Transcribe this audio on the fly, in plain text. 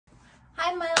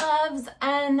Hi my loves,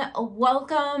 and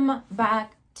welcome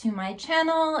back to my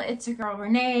channel. It's your girl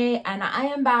Renee, and I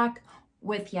am back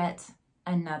with yet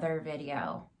another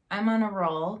video. I'm on a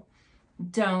roll.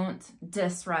 Don't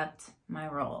disrupt my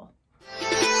roll.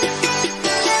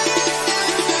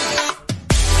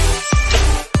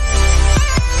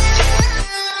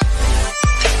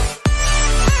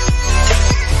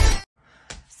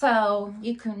 So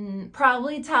you can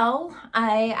probably tell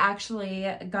I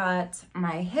actually got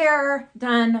my hair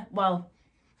done. Well,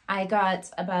 I got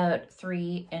about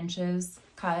 3 inches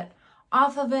cut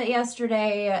off of it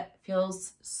yesterday. It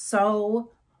feels so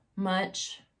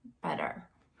much better.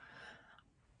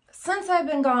 Since I've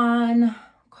been gone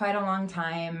quite a long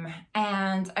time,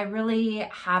 and I really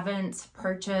haven't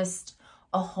purchased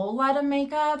a whole lot of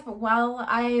makeup while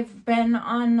I've been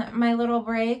on my little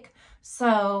break.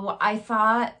 So I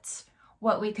thought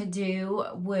what we could do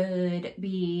would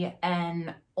be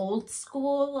an old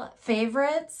school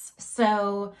favorites.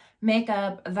 So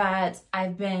makeup that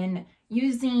I've been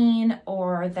using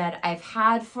or that I've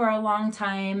had for a long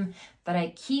time that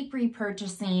I keep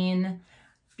repurchasing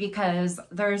because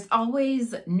there's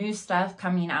always new stuff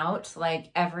coming out like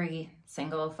every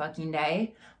single fucking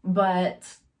day. But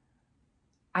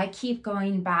I keep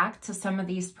going back to some of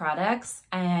these products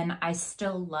and I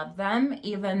still love them,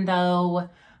 even though,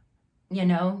 you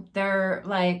know, they're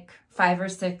like 5 or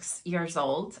 6 years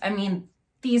old. I mean,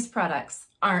 these products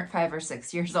aren't 5 or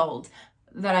 6 years old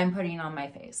that I'm putting on my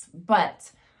face, but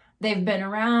they've been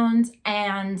around,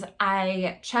 and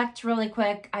I checked really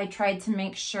quick. I tried to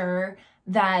make sure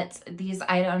that these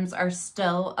items are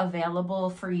still available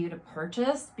for you to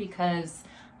purchase because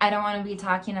I don't want to be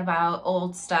talking about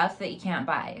old stuff that you can't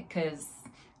buy because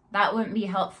that wouldn't be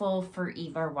helpful for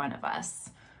either one of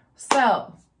us.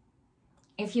 So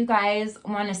if you guys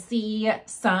want to see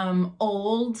some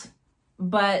old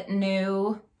but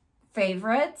new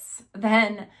favorites,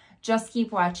 then just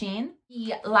keep watching.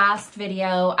 The last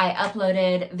video I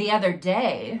uploaded the other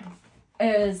day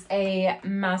is a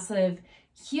massive,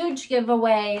 huge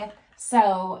giveaway.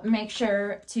 So make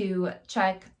sure to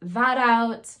check that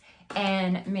out.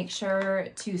 And make sure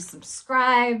to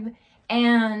subscribe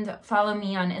and follow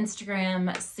me on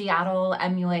Instagram, Seattle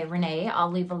MUA Renee. I'll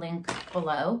leave a link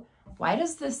below. Why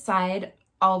does this side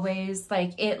always,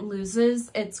 like, it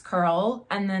loses its curl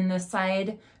and then this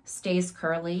side stays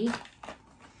curly?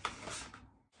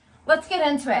 Let's get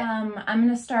into it. I'm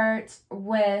gonna start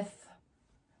with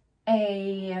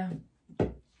a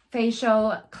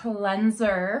facial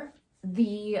cleanser,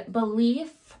 the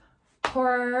Belif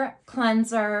pore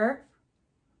cleanser.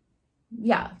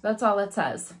 Yeah, that's all it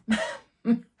says.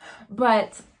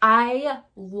 But I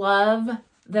love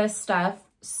this stuff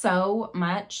so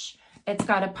much. It's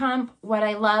got a pump. What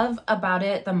I love about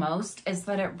it the most is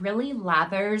that it really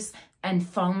lathers and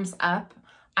foams up.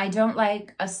 I don't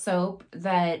like a soap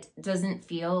that doesn't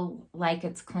feel like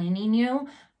it's cleaning you.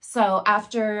 So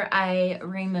after I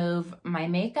remove my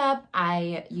makeup,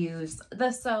 I use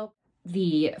the soap,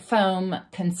 the foam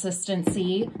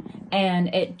consistency,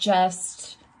 and it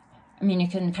just, I mean, you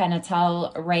can kind of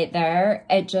tell right there,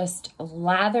 it just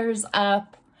lathers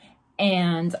up,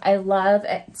 and I love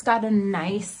it. It's got a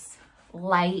nice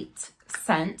light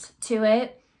scent to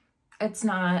it. It's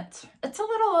not, it's a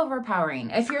little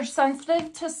overpowering. If you're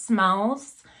sensitive to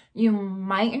smells, you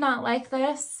might not like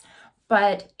this,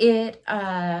 but it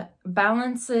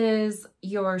balances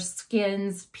your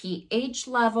skin's pH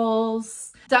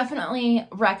levels. Definitely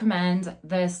recommend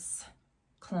this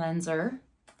cleanser.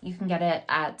 You can get it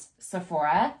at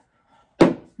Sephora.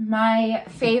 My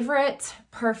favorite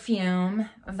perfume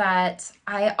that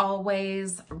I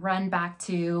always run back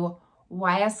to,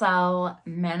 YSL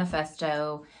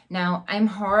Manifesto. Now, I'm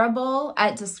horrible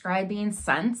at describing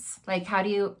scents. Like, how do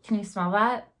you, can you smell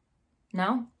that?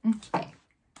 No? Okay.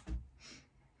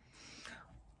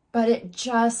 But it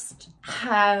just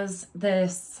has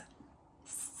this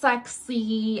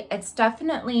sexy, it's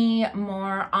definitely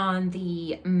more on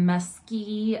the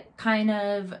musky kind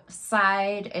of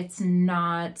side. It's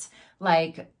not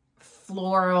like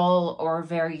floral or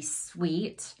very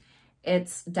sweet.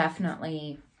 It's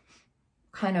definitely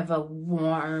kind of a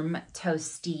warm,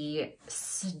 toasty,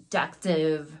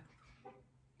 seductive,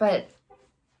 but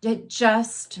it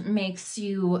just makes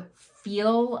you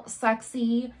feel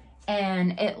sexy.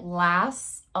 And it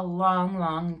lasts a long,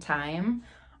 long time.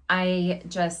 I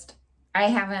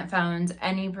haven't found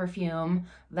any perfume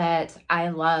that I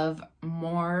love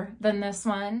more than this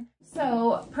one.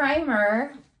 So,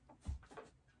 primer,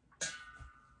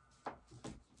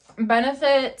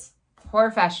 Benefit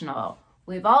Porefessional.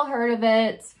 We've all heard of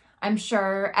it. I'm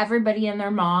sure everybody and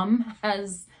their mom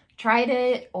has tried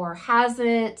it or has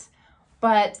it.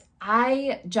 but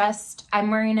I'm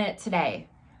wearing it today.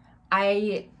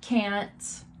 I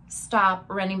can't stop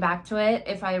running back to it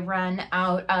if I run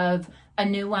out of a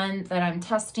new one that I'm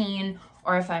testing,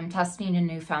 or if I'm testing a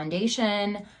new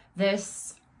foundation.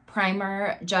 This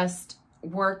primer just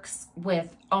works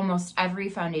with almost every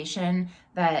foundation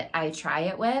that I try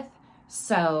it with.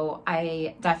 So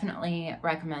I definitely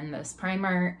recommend this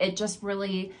primer. It just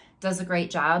really does a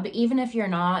great job. Even if you're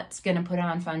not gonna put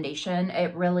on foundation,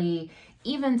 it really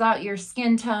evens out your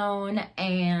skin tone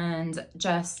and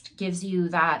just gives you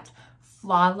that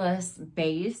flawless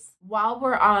base. While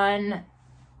we're on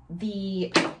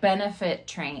the Benefit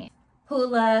train,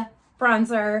 Hoola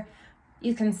bronzer,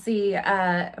 you can see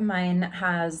mine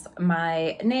has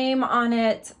my name on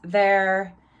it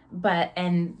there,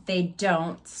 and they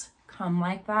don't come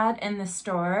like that in the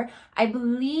store. I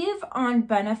believe on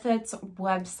Benefit's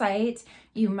website,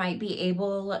 you might be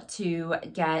able to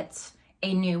get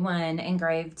a new one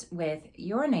engraved with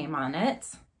your name on it,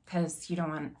 because you don't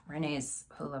want Renee's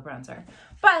Hoola bronzer.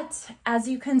 But as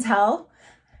you can tell,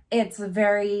 it's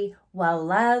very well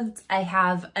loved. I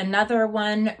have another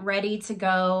one ready to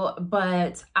go,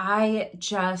 but I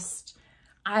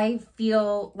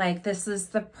feel like this is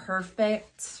the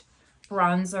perfect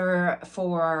bronzer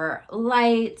for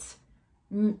light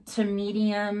to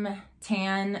medium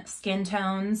tan skin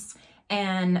tones.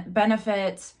 And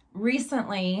Benefit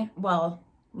recently, well,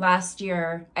 last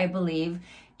year, I believe,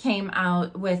 came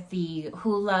out with the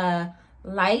Hoola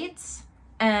Light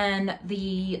and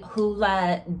the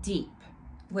Hoola Deep,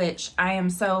 which I am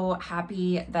so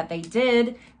happy that they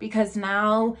did, because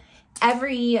now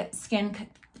every skin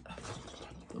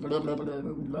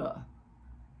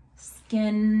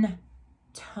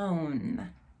tone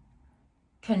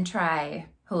can try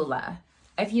Hoola.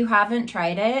 If you haven't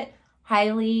tried it,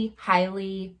 highly,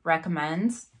 highly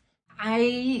recommend.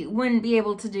 I wouldn't be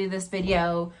able to do this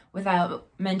video without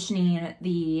mentioning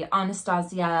the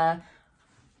Anastasia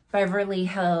Beverly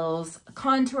Hills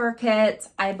contour kit.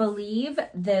 I believe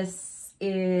this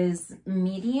is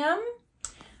medium,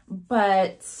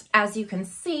 but as you can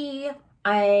see,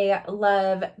 I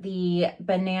love the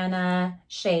banana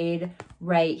shade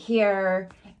right here,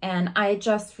 and I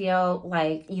just feel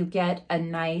like you get a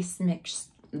nice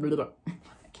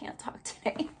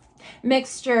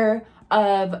mixture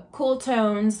of cool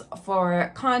tones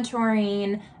for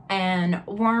contouring and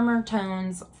warmer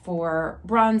tones for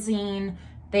bronzing.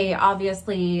 They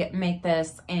obviously make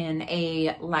this in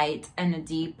a light and a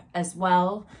deep as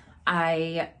well.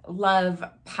 I love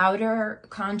powder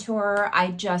contour.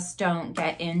 I just don't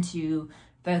get into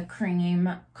the cream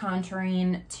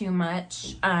contouring too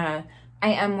much. I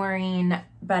am wearing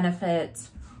Benefit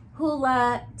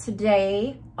Hoola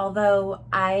today, although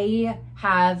I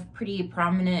have pretty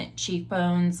prominent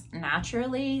cheekbones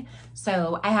naturally,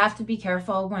 so I have to be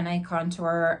careful when I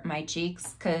contour my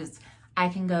cheeks, because I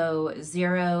can go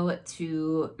 0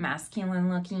 to masculine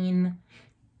looking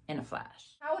in a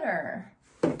flash. Powder.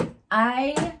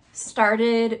 I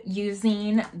started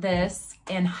using this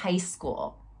in high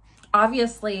school.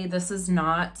 Obviously, this is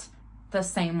not the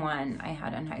same one I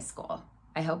had in high school.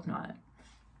 I hope not.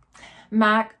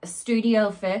 MAC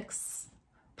Studio Fix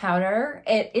powder.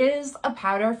 It is a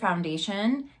powder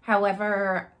foundation.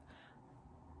 However,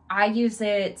 I use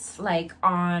it like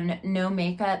on no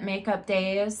makeup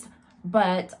days,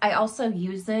 but I also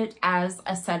use it as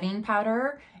a setting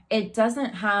powder. It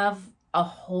doesn't have a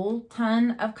whole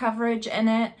ton of coverage in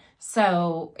it,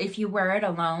 so if you wear it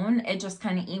alone, it just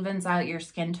kind of evens out your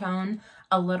skin tone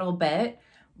a little bit.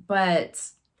 But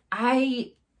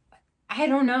I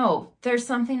don't know, there's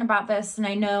something about this, and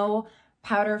I know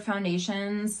powder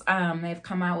foundations, they've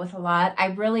come out with a lot. I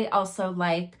really also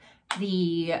like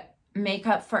the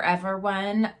Makeup Forever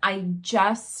one. I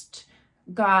just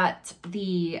got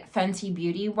the Fenty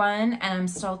Beauty one, and I'm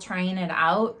still trying it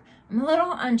out. I'm a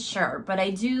little unsure, but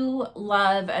I do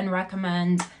love and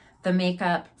recommend the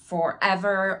Makeup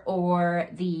Forever or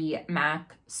the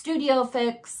MAC Studio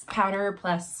Fix Powder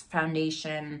Plus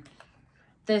Foundation.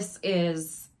 This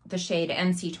is the shade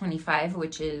NC25,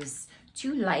 which is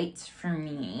too light for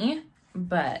me,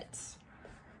 but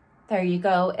there you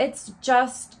go. It's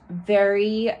just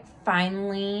very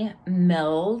finely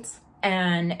milled,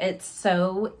 and it's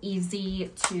so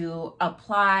easy to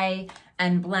apply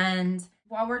and blend.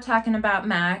 While we're talking about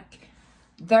MAC,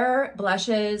 their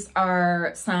blushes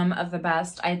are some of the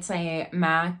best. I'd say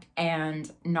MAC and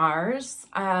NARS.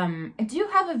 I do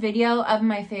have a video of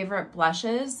my favorite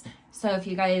blushes, so if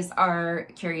you guys are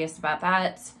curious about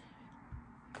that,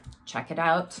 check it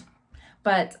out.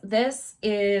 But this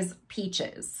is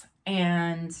Peaches,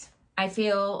 and I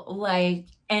feel like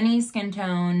any skin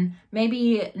tone,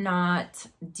 maybe not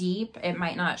deep, it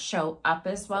might not show up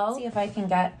as well. Let's see if I can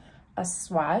get a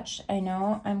swatch. I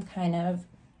know I'm kind of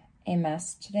a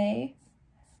mess today,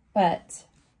 but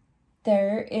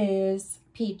there is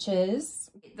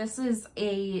Peaches. This is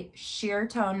a sheer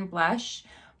tone blush,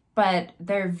 but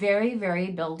they're very, very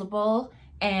buildable.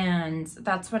 And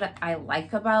that's what I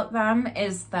like about them,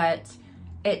 is that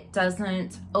it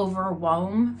doesn't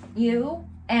overwhelm you.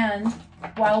 And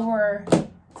while we're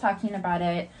talking about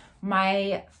it,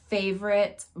 my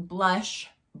favorite blush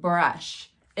brush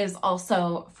is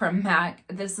also from MAC.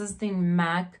 This is the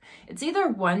MAC, it's either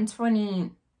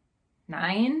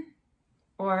 129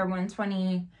 or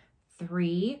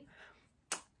 123.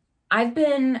 I've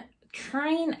been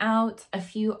trying out a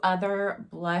few other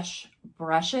blush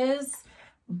brushes,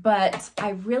 but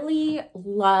I really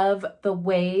love the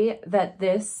way that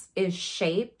this is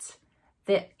shaped.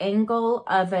 The angle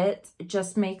of it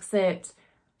just makes it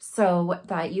so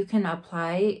that you can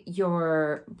apply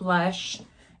your blush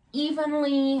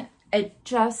evenly. It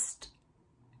just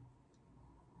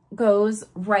goes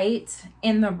right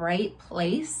in the right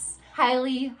place.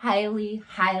 Highly, highly,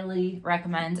 highly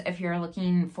recommend if you're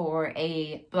looking for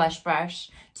a blush brush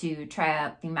to try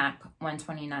out the MAC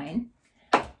 129.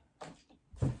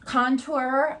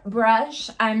 Contour brush,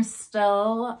 I'm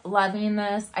still loving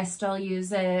this. I still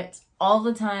use it all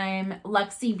the time.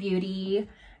 Luxie Beauty,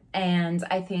 and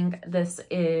I think this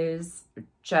is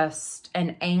just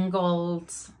an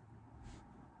angled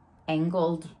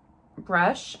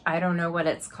brush. I don't know what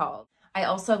it's called. I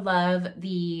also love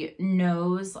the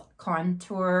nose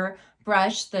contour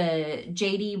brush. The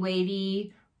JD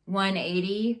Wadey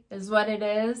 180 is what it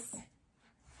is.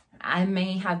 I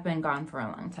may have been gone for a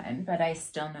long time, but I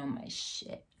still know my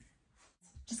shit.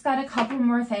 Just got a couple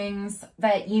more things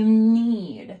that you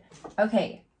need.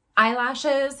 Okay,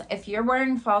 eyelashes. If you're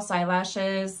wearing false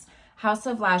eyelashes, House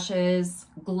of Lashes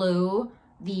glue,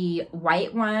 the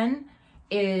white one,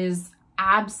 is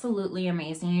absolutely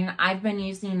amazing. I've been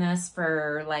using this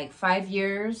for like 5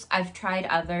 years. I've tried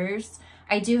others.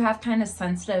 I do have kind of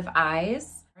sensitive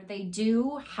eyes. They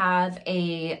do have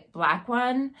a black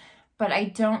one, but I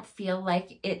don't feel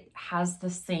like it has the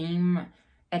same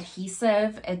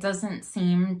adhesive. It doesn't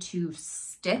seem to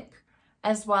stick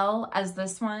as well as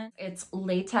this one. It's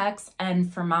latex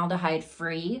and formaldehyde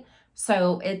free,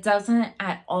 so it doesn't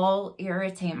at all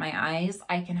irritate my eyes.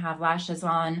 I can have lashes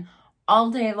on all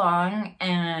day long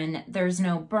and there's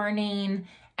no burning,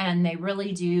 and they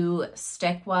really do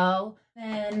stick well.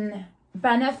 Then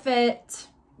Benefit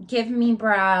Gimme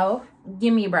Brow.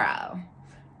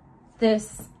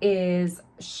 This is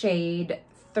shade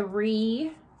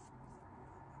 3.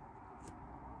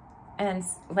 And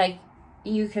like,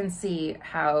 you can see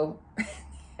how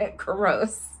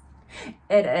gross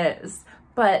it is.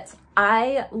 But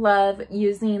I love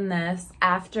using this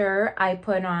after I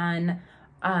put on,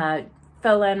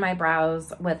 fill in my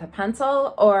brows with a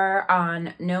pencil, or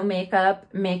on no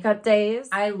makeup days.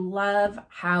 I love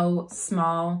how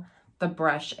small the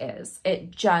brush is. It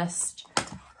just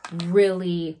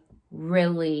really,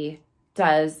 really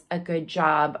does a good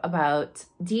job about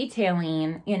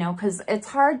detailing, you know, because it's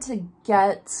hard to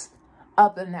get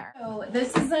up in there. So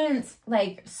this isn't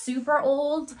like super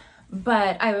old,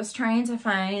 but I was trying to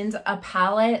find a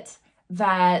palette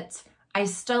that I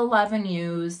still love and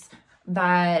use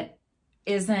that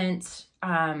isn't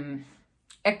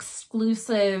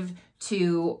exclusive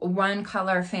to one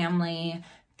color family.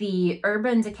 The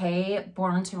Urban Decay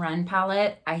Born to Run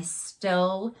palette, I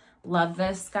still love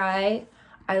this guy.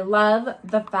 I love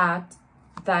the fact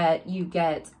that you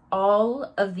get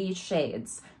all of these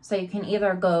shades. So you can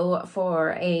either go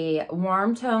for a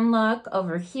warm tone look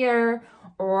over here,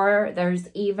 or there's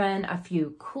even a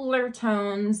few cooler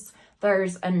tones.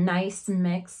 There's a nice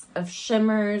mix of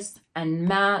shimmers and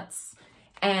mattes,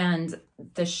 and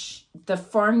the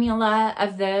formula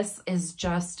of this is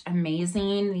just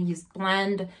amazing. These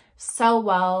blend so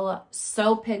well,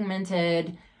 so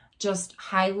pigmented. Just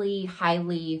highly,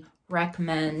 highly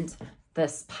recommend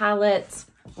this palette.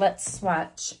 Let's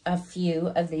swatch a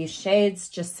few of these shades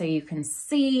just so you can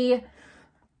see.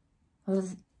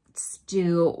 Let's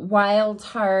do Wild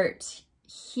Heart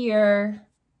here.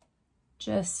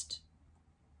 Just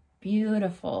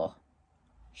beautiful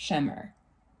shimmer.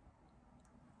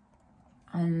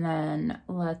 And then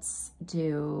let's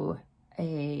do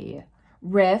a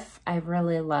Riff. I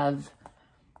really love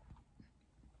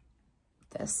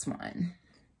this one.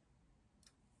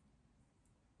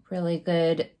 Really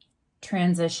good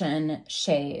transition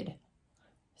shade.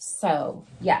 So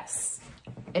yes,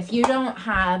 if you don't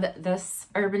have this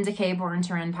Urban Decay Born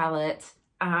to Run palette,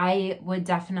 I would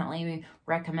definitely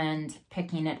recommend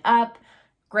picking it up.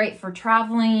 Great for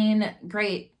traveling,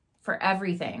 great for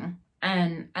everything.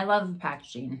 And I love the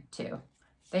packaging too.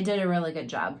 They did a really good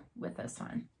job with this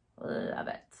one. Love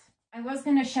it. I was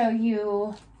going to show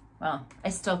you, well, I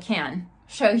still can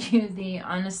show you the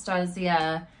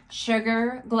Anastasia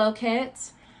Sugar Glow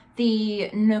Kit. The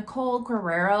Nicole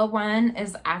Guerrero one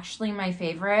is actually my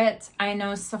favorite. I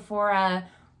know Sephora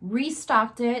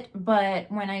restocked it,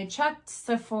 but when I checked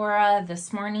Sephora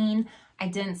this morning, I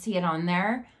didn't see it on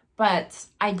there. But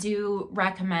I do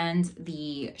recommend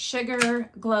the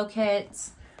Sugar Glow Kit.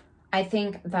 I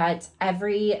think that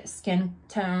every skin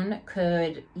tone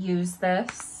could use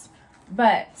this.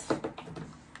 But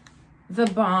the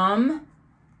Balm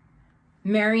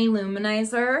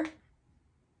MaryLoumanizer,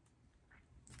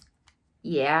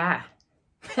 yeah.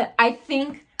 I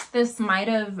think this might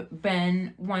have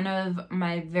been one of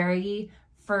my very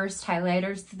first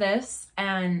highlighters to this,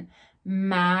 and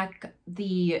MAC,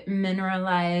 the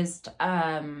mineralized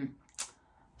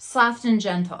Soft and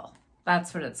Gentle.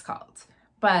 That's what it's called.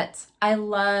 But I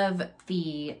love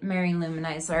the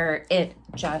MaryLoumanizer. It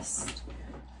just,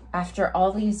 after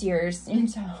all these years, you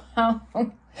know how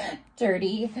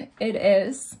dirty it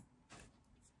is.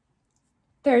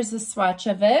 There's a swatch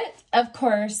of it. Of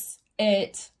course,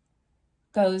 it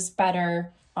goes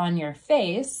better on your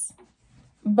face,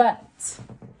 but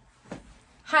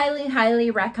highly,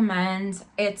 highly recommend.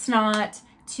 It's not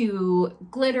too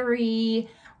glittery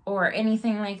or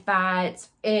anything like that.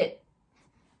 It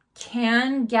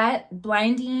can get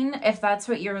blinding if that's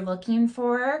what you're looking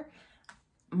for.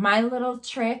 My little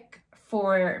trick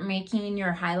for making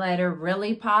your highlighter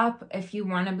really pop, if you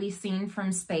want to be seen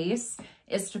from space,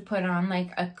 is to put on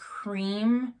like a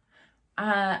cream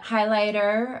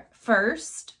highlighter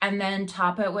first and then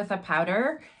top it with a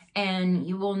powder, and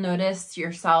you will notice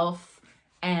yourself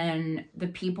and the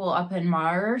people up in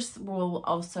Mars will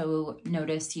also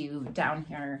notice you down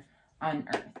here on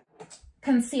Earth.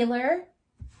 Concealer,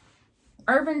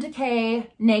 Urban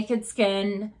Decay Naked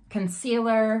Skin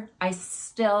Concealer. I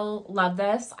still love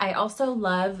this. I also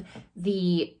love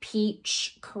the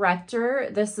Peach Corrector.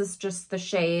 This is just the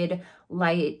shade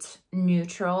Light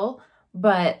Neutral,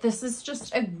 but this is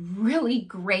just a really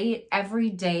great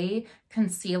everyday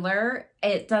concealer.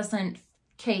 It doesn't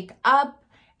cake up.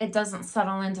 It doesn't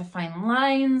settle into fine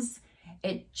lines.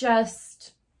 It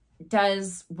just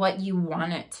does what you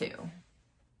want it to.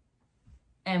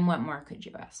 And what more could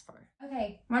you ask for?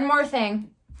 Okay, one more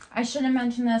thing. I should have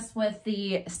mentioned this with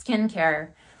the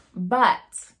skincare, but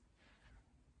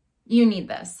you need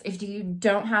this. If you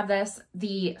don't have this,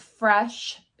 the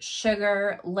Fresh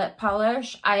Sugar Lip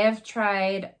Polish. I have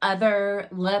tried other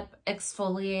lip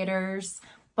exfoliators,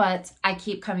 but I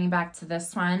keep coming back to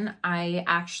this one.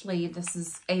 This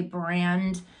is a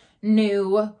brand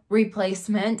new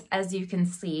replacement, as you can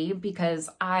see, because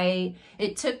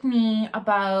it took me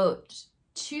about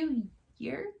 2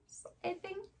 years, I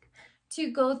think,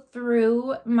 to go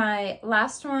through my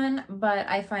last one, but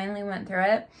I finally went through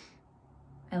it.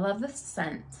 I love the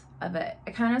scent of it.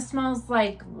 It kind of smells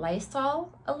like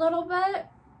Lysol a little bit,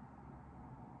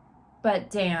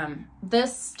 but damn,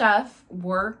 this stuff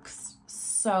works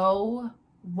so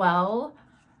well.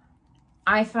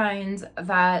 I find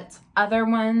that other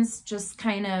ones just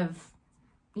kind of,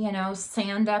 you know,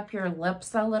 sand up your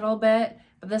lips a little bit.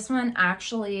 But this one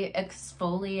actually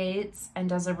exfoliates and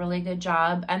does a really good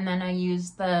job. And then I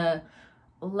use the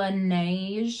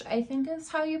Laneige, I think is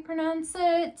how you pronounce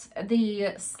it,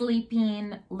 the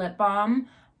Sleeping Lip Balm.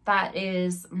 That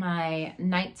is my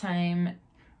nighttime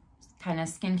kind of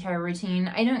skincare routine.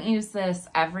 I don't use this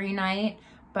every night,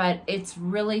 but it's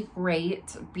really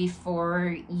great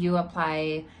before you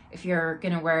apply, if you're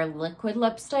gonna wear liquid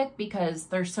lipstick, because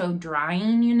they're so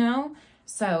drying, you know?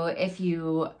 So if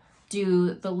you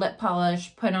do the lip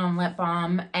polish, put on lip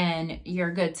balm, and you're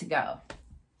good to go.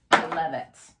 I love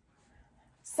it.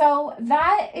 So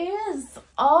that is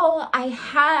all I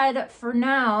had for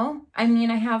now. I mean,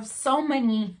 I have so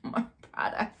many more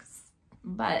products,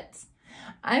 but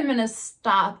I'm gonna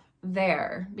stop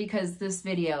there because this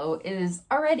video is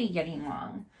already getting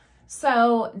long.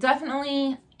 So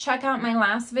definitely check out my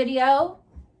last video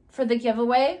for the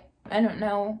giveaway. I don't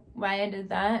know why I did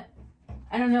that.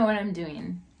 I don't know what I'm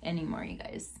doing anymore, you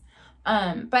guys.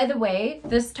 By the way,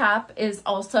 this top is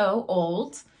also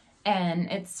old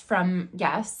and it's from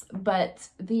Guess, but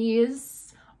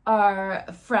these are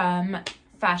from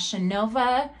Fashion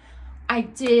Nova. I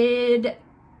did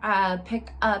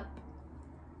pick up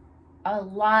a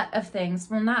lot of things,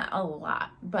 well, not a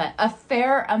lot, but a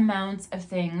fair amount of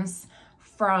things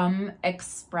from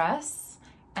Express,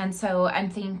 And so I'm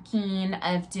thinking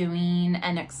of doing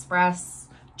an express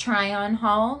try-on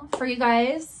haul for you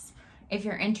guys. If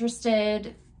you're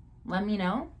interested, let me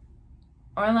know.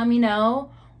 Or let me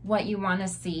know what you want to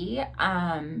see.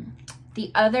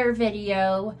 The other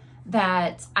video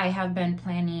that I have been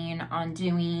planning on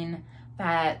doing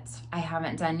that I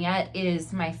haven't done yet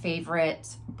is my favorite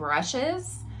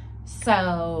brushes.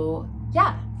 So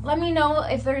yeah, let me know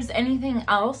if there's anything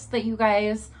else that you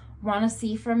guys want to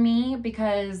see from me,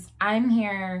 because I'm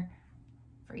here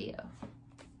for you.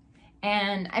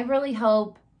 And I really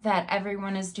hope that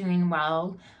everyone is doing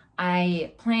well.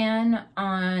 I plan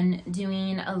on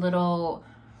doing a little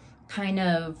kind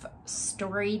of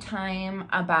story time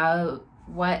about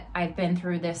what I've been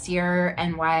through this year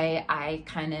and why I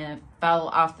kind of fell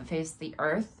off the face of the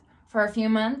earth for a few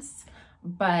months.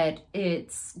 But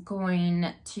it's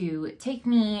going to take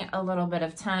me a little bit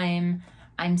of time.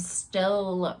 I'm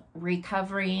still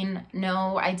recovering.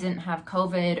 No, I didn't have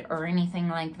COVID or anything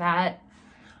like that.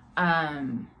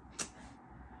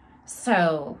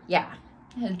 So yeah,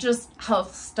 just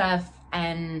health stuff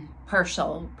and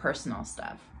personal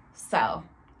stuff. So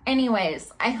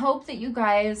anyways, I hope that you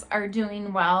guys are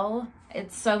doing well.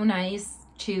 It's so nice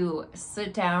to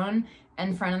sit down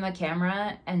in front of the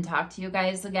camera and talk to you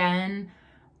guys again.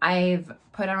 I've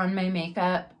put on my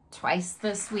makeup twice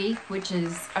this week, which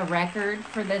is a record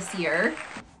for this year.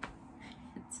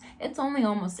 It's only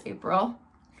almost April,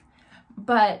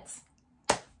 but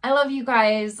I love you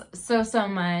guys so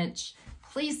much.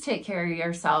 Please take care of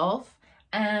yourself,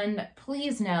 and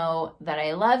please know that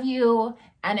I love you,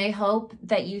 and I hope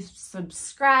that you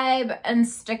subscribe and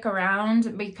stick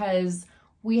around, because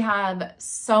we have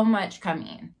so much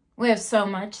coming. We have so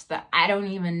much that I don't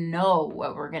even know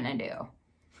what we're gonna do,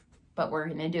 but we're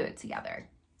gonna do it together.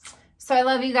 So I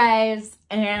love you guys,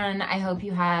 and I hope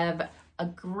you have a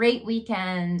great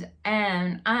weekend,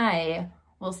 and I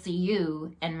will see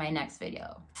you in my next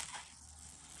video.